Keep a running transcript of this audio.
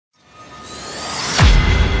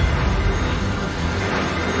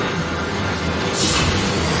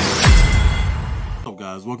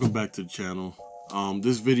guys, welcome back to the channel.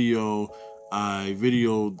 This video I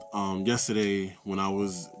videoed yesterday when I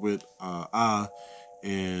was with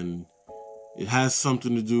and it has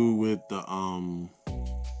something to do with the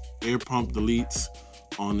air pump deletes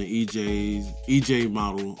on the EJ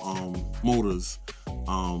model motors.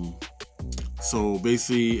 So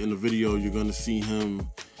basically in the video you're gonna see him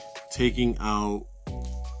taking out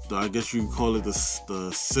the, I guess you call it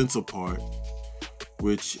the sensor part,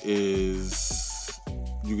 which is,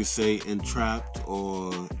 you could say, entrapped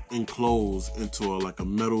or enclosed into like a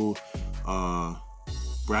metal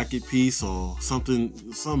bracket piece or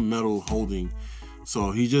something, some metal holding.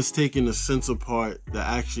 So he's just taking the sensor part that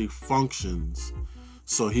actually functions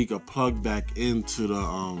so he could plug back into the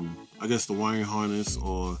I guess the wiring harness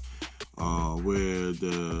or where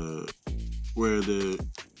the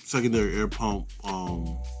secondary air pump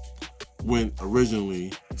went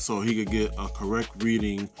originally, so he could get a correct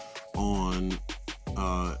reading on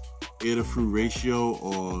air to through ratio,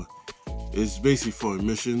 or it's basically for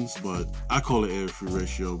emissions, but I call it air to through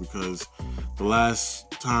ratio because the last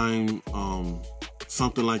time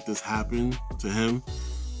something like this happened to him,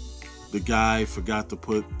 the guy forgot to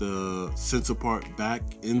put the sensor part back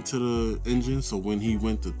into the engine, so when he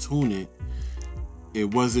went to tune it,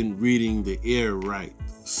 it wasn't reading the air right.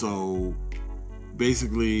 So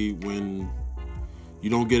basically when you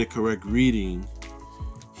don't get a correct reading,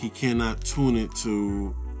 he cannot tune it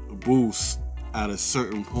to boost at a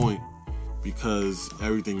certain point because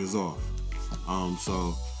everything is off.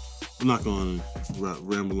 So I'm not going to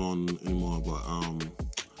ramble on anymore, but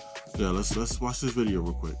yeah, let's watch this video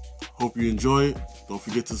real quick. Hope you enjoy it. Don't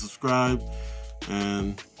forget to subscribe,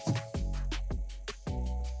 and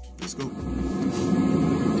let's go.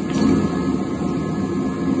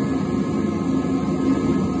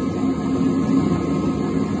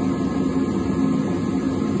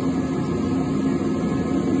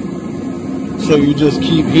 So you just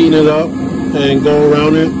keep heating it up and go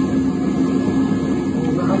around it? Go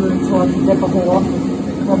around it until I can get the whole up.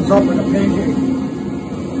 It comes up like a pancake.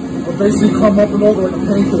 It'll basically come up and over like a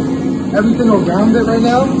pancake. Everything around it right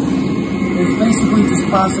now is basically just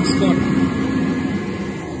plastic skin.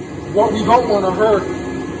 What we don't want to hurt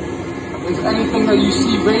is anything that you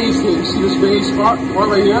see raised here. You see this raised part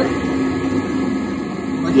right here?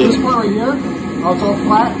 Like this part right here? How it's all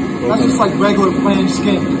flat? That's just like regular flange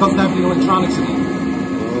skin. It doesn't have any electronics in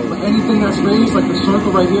it. But anything that's raised, like the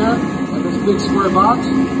circle right here, like this big square box,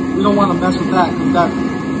 we don't want to mess with that because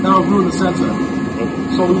that'll ruin the sensor.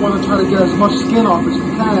 So we want to try to get as much skin off as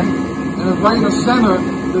we can. And then right in the center,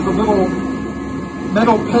 there's a little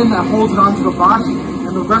metal pin that holds it onto the body,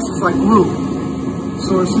 and the rest is like glue.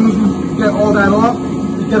 So as soon as we get all that off,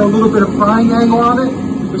 we get a little bit of prying angle on it,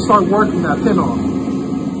 we can start working that pin off.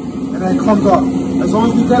 And then it comes up. As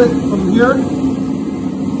long as we get it from here,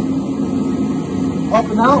 up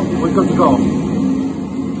and out, we're good to go.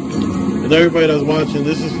 And everybody that's watching,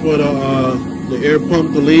 this is for the air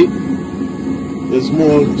pump delete. It's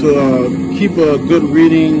more to keep a good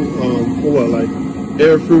reading for what, like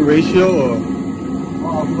air through ratio, or?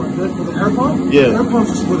 For the air pump? Yeah. The air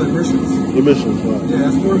pump's just for the emissions. Emissions, right. Yeah,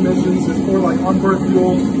 it's for emissions. It's for like unburned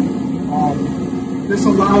fuels. This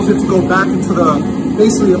allows it to go back into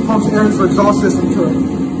basically it pumps air into the exhaust system to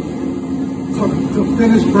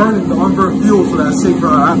finish burning the unburned fuel so that it's safe for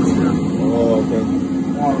our atmosphere. Oh, okay.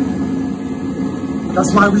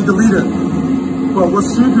 That's why we delete it. But what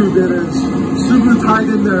Subaru did is, Subaru tied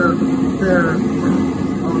in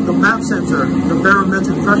the map sensor, the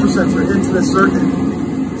barometric pressure sensor, into this circuit.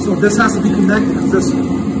 So this has to be connected.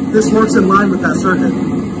 This works in line with that circuit.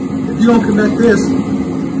 If you don't connect this,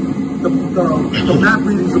 the map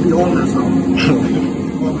readings will be all messed up.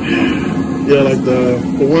 Yeah, like the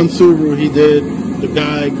one Subaru he did, the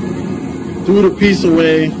guy threw the piece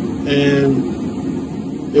away and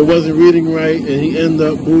it wasn't reading right, and he ended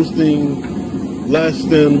up boosting less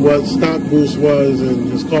than what stock boost was, and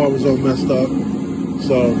his car was all messed up.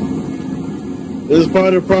 So this is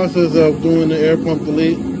part of the process of doing the air pump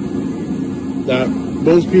delete that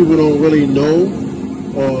most people don't really know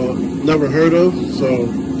or never heard of. So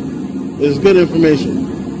it's good information.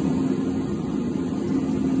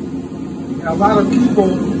 Yeah, a lot of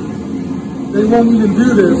people, they won't even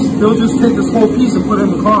do this. They'll just take this whole piece and put it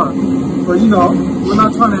in the car. But you know, we're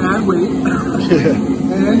not trying to add weight.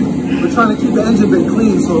 And we're trying to keep the engine bay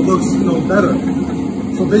clean so it looks, better.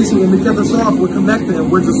 So basically, when we get this off, we're connecting it.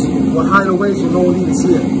 We're hide away so no one even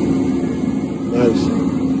see it. Nice.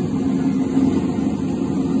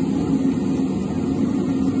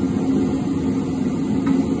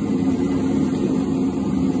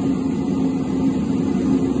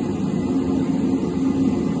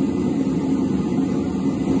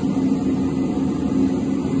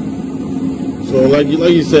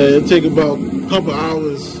 like you said, it'll take about a couple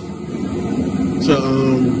hours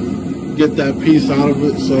to get that piece out of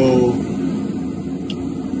it. So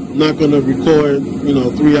I'm not going to record,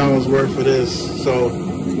 3 hours worth of this. So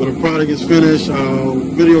when the product is finished, I'll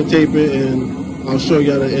videotape it and I'll show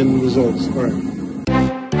you the end results. All right.